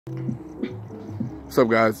What's up,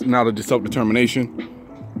 guys? Knowledge is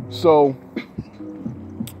self-determination. So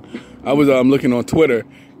I was looking on Twitter,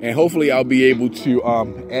 and hopefully I'll be able to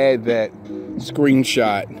add that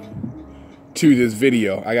screenshot to this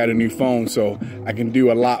video. I got a new phone, so I can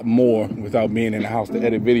do a lot more without being in the house to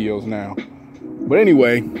edit videos now. But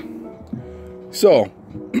anyway, so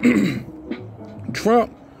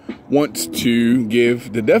Trump wants to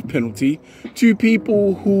give the death penalty to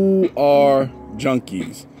people who are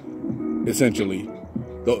junkies, essentially.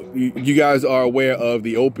 You guys are aware of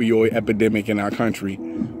the opioid epidemic in our country.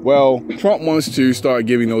 Well, Trump wants to start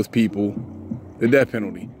giving those people the death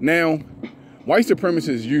penalty. Now, white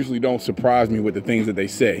supremacists usually don't surprise me with the things that they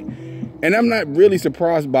say. And I'm not really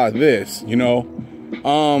surprised by this, you know.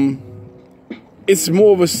 It's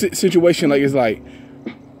more of a situation like, it's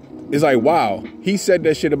like, wow, he said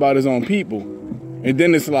that shit about his own people. And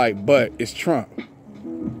then it's like, but it's Trump.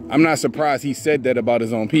 I'm not surprised he said that about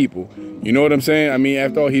his own people. You know what I'm saying? I mean,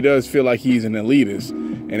 after all, he does feel like he's an elitist,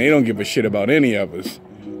 and they don't give a shit about any of us.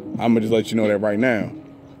 I'm gonna just let you know that right now.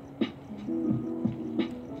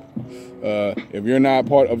 If you're not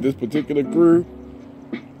part of this particular group,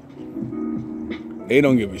 they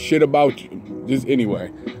don't give a shit about you. Just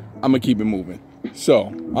anyway, I'm gonna keep it moving. So,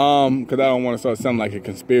 because I don't want to start sounding like a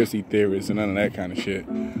conspiracy theorist and none of that kind of shit.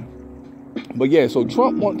 But yeah, so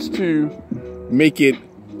Trump wants to make it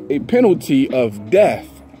a penalty of death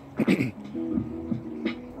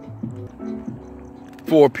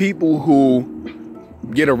for people who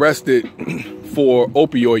get arrested for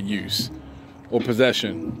opioid use or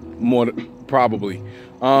possession, more probably.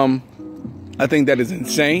 I think that is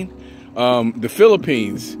insane. The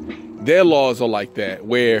Philippines, their laws are like that,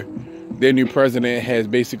 where their new president has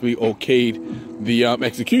basically okayed the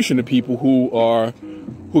execution of people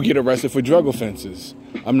who get arrested for drug offenses.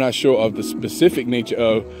 I'm not sure of the specific nature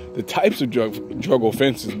of the types of drug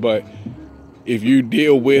offenses, but if you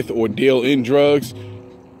deal with or deal in drugs,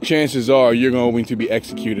 chances are you're going to be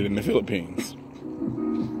executed in the Philippines.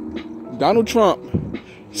 Donald Trump,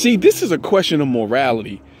 see, this is a question of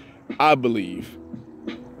morality, I believe.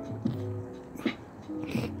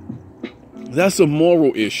 That's a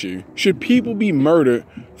moral issue. Should people be murdered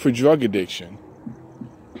for drug addiction?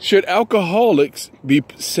 Should alcoholics be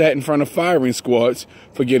sat in front of firing squads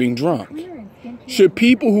for getting drunk? Should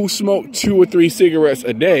people who smoke 2 or 3 cigarettes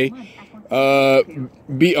a day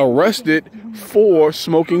be arrested for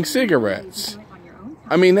smoking cigarettes?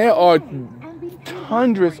 I mean, there are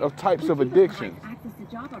hundreds of types of addictions.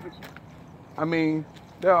 I mean,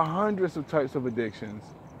 there are hundreds of types of addictions.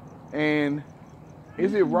 And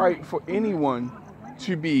is it right for anyone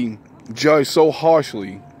to be judged so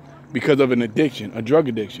harshly because of an addiction, a drug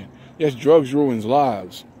addiction? Yes, drugs ruins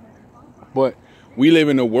lives, but we live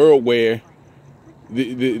in a world where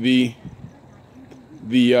the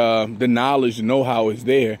knowledge, the know-how is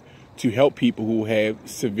there to help people who have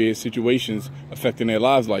severe situations affecting their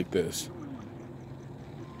lives like this.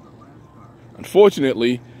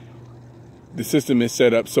 Unfortunately, the system is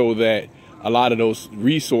set up so that a lot of those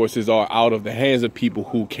resources are out of the hands of people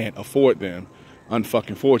who can't afford them,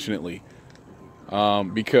 unfucking fortunately.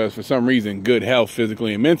 Because for some reason, good health,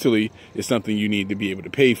 physically and mentally, is something you need to be able to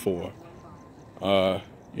pay for.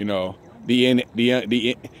 You know,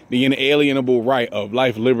 the inalienable right of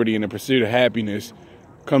life, liberty, and the pursuit of happiness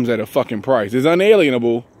comes at a fucking price. It's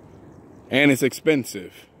unalienable, and it's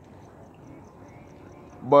expensive.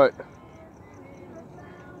 But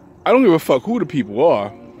I don't give a fuck who the people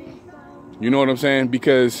are. You know what I'm saying?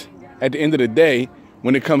 Because at the end of the day,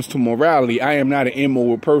 when it comes to morality, I am not an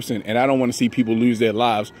immoral person, and I don't want to see people lose their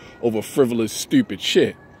lives over frivolous, stupid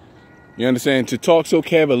shit. You understand? To talk so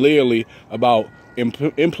cavalierly about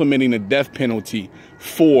implementing a death penalty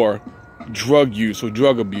for drug use or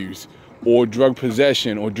drug abuse or drug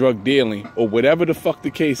possession or drug dealing or whatever the fuck the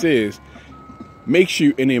case is, makes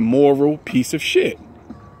you an immoral piece of shit.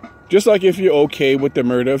 Just like if you're okay with the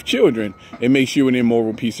murder of children, it makes you an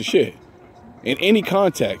immoral piece of shit. In any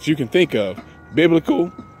context you can think of,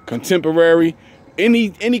 biblical, contemporary,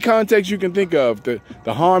 any context you can think of, the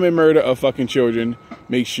harm and murder of fucking children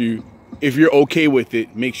makes you, if you're okay with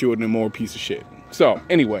it, makes you an immoral piece of shit. So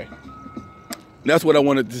anyway, that's what I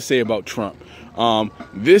wanted to say about Trump.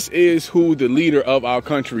 This is who the leader of our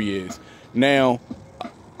country is. Now,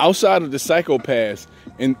 outside of the psychopaths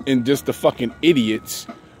and just the fucking idiots,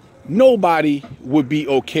 nobody would be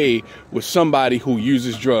okay with somebody who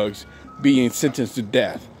uses drugs being sentenced to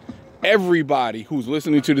death. Everybody who's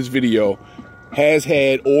listening to this video has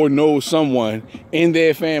had or knows someone in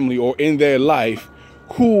their family or in their life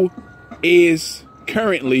who is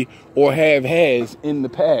currently or has in the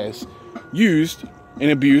past used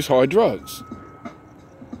and abused hard drugs.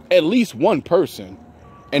 at least one person.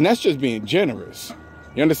 And that's just being generous.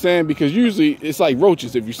 You understand? Because usually it's like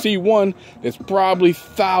roaches. If you see one, there's probably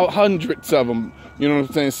hundreds of them, you know what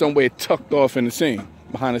I'm saying, somewhere tucked off in the scene,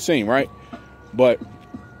 behind the scene, right? But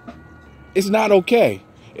it's not okay.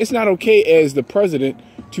 It's not okay as the president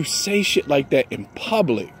to say shit like that in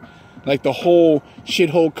public. Like the whole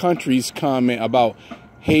shithole country's comment about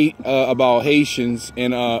hate, about Haitians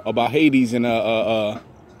and about Hades and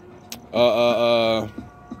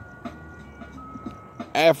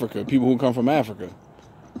Africa, people who come from Africa.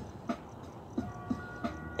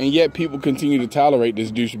 And yet people continue to tolerate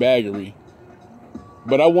this douchebaggery.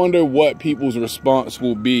 But I wonder what people's response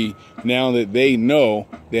will be now that they know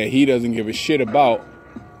that he doesn't give a shit about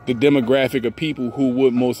the demographic of people who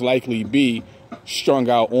would most likely be strung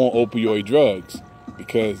out on opioid drugs.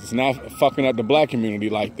 Because it's not fucking up the black community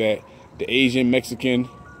like that, the Asian, Mexican,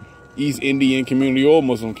 East Indian community or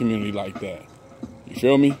Muslim community like that. You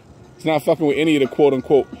feel me? It's not fucking with any of the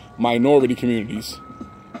quote-unquote minority communities.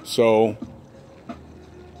 So,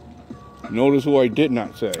 notice who I did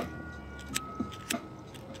not say.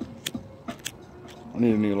 I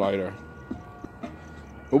need a new lighter.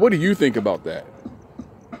 But what do you think about that?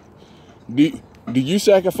 Do you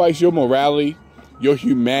sacrifice your morality, your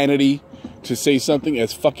humanity, to say something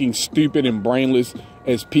as fucking stupid and brainless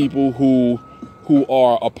as people who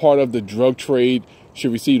are a part of the drug trade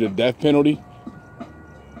should receive the death penalty?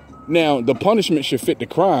 Now, the punishment should fit the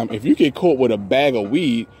crime. If you get caught with a bag of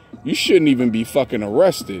weed, you shouldn't even be fucking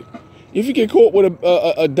arrested. If you get caught with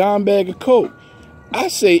a dime bag of coke, I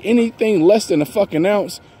say anything less than a fucking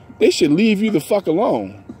ounce, they should leave you the fuck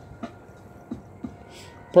alone.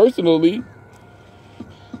 Personally,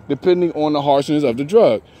 depending on the harshness of the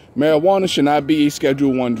drug, marijuana should not be a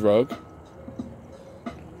Schedule I drug.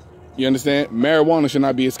 You understand? Marijuana should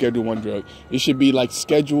not be a Schedule I drug. It should be like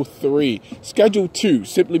Schedule 3, Schedule 2,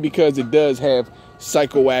 simply because it does have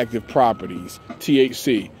psychoactive properties,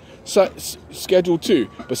 THC. So, Schedule 2,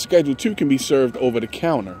 but Schedule 2 can be served over the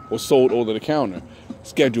counter or sold over the counter.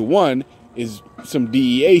 Schedule 1 is some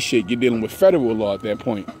DEA shit. You're dealing with federal law at that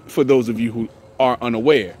point, for those of you who are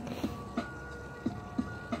unaware.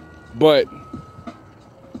 But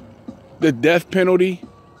the death penalty,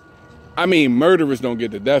 I mean, murderers don't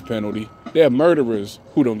get the death penalty. There are murderers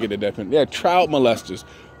who don't get the death penalty. There are child molesters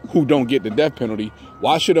who don't get the death penalty.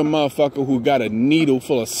 Why should a motherfucker who got a needle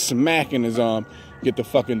full of smack in his arm get the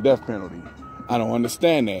fucking death penalty? I don't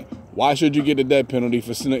understand that. Why should you get the death penalty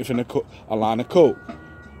for sniffing a line of coke?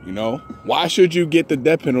 You know? Why should you get the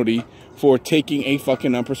death penalty for taking a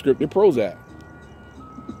fucking unprescripted Prozac?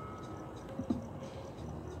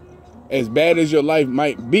 As bad as your life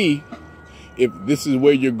might be, if this is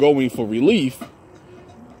where you're going for relief,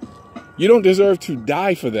 you don't deserve to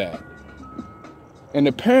die for that. And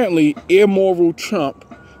apparently, immoral Trump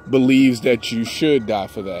believes that you should die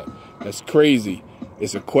for that. That's crazy.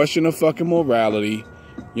 It's a question of fucking morality.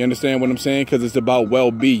 You understand what I'm saying? Because it's about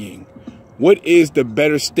well-being. What is the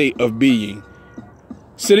better state of being?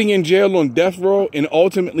 Sitting in jail on death row and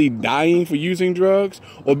ultimately dying for using drugs,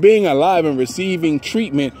 or being alive and receiving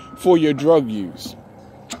treatment for your drug use?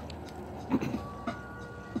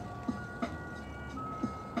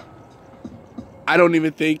 I don't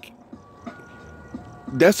even think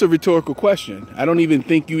that's a rhetorical question. I don't even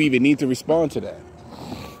think you even need to respond to that.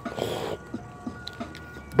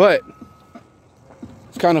 But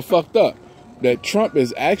it's kind of fucked up that Trump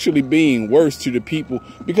is actually being worse to the people,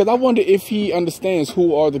 because I wonder if he understands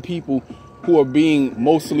who are the people who are being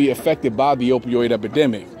mostly affected by the opioid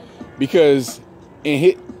epidemic. Because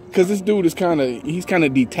this dude is he's kind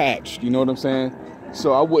of detached, you know what I'm saying?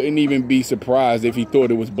 So I wouldn't even be surprised if he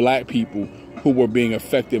thought it was black people who were being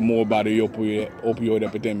affected more by the opioid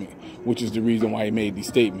epidemic, which is the reason why he made these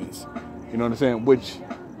statements. You know what I'm saying? Which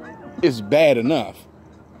is bad enough.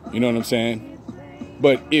 You know what I'm saying?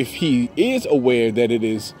 But if he is aware that it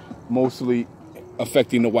is mostly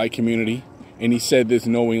affecting the white community, and he said this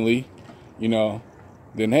knowingly, you know,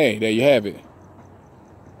 then hey, there you have it.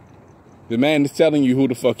 The man is telling you who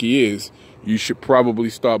the fuck he is. You should probably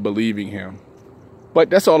start believing him. But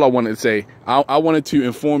that's all I wanted to say. I wanted to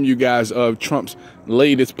inform you guys of Trump's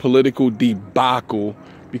latest political debacle,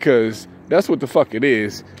 because that's what the fuck it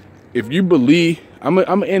is. If you believe, I'm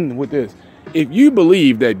gonna end with this. If you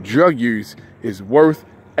believe that drug use is worth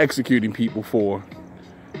executing people for,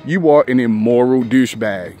 you are an immoral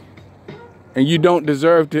douchebag. And you don't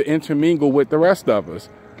deserve to intermingle with the rest of us,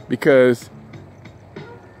 because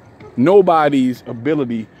nobody's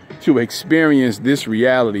ability to experience this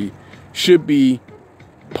reality should be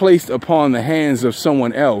placed upon the hands of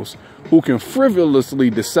someone else who can frivolously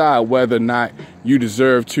decide whether or not you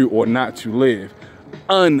deserve to or not to live.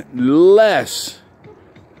 unless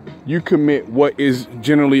you commit what is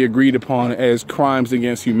generally agreed upon as crimes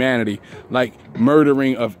against humanity, like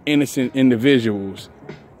murdering of innocent individuals.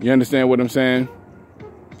 You understand what I'm saying?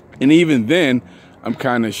 And even then, I'm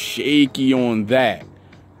kind of shaky on that.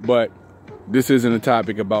 But this isn't a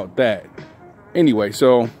topic about that. Anyway,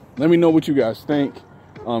 so let me know what you guys think.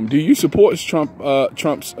 Do you support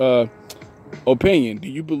Trump's opinion? Do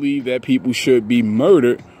you believe that people should be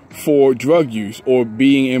murdered for drug use or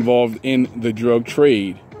being involved in the drug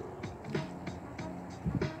trade?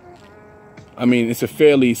 I mean, it's a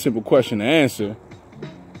fairly simple question to answer.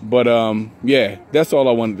 But yeah, that's all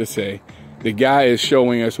I wanted to say. The guy is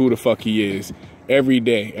showing us who the fuck he is every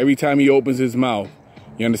day. Every time he opens his mouth,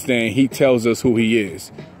 you understand, he tells us who he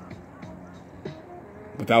is.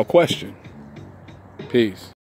 Without question. Peace.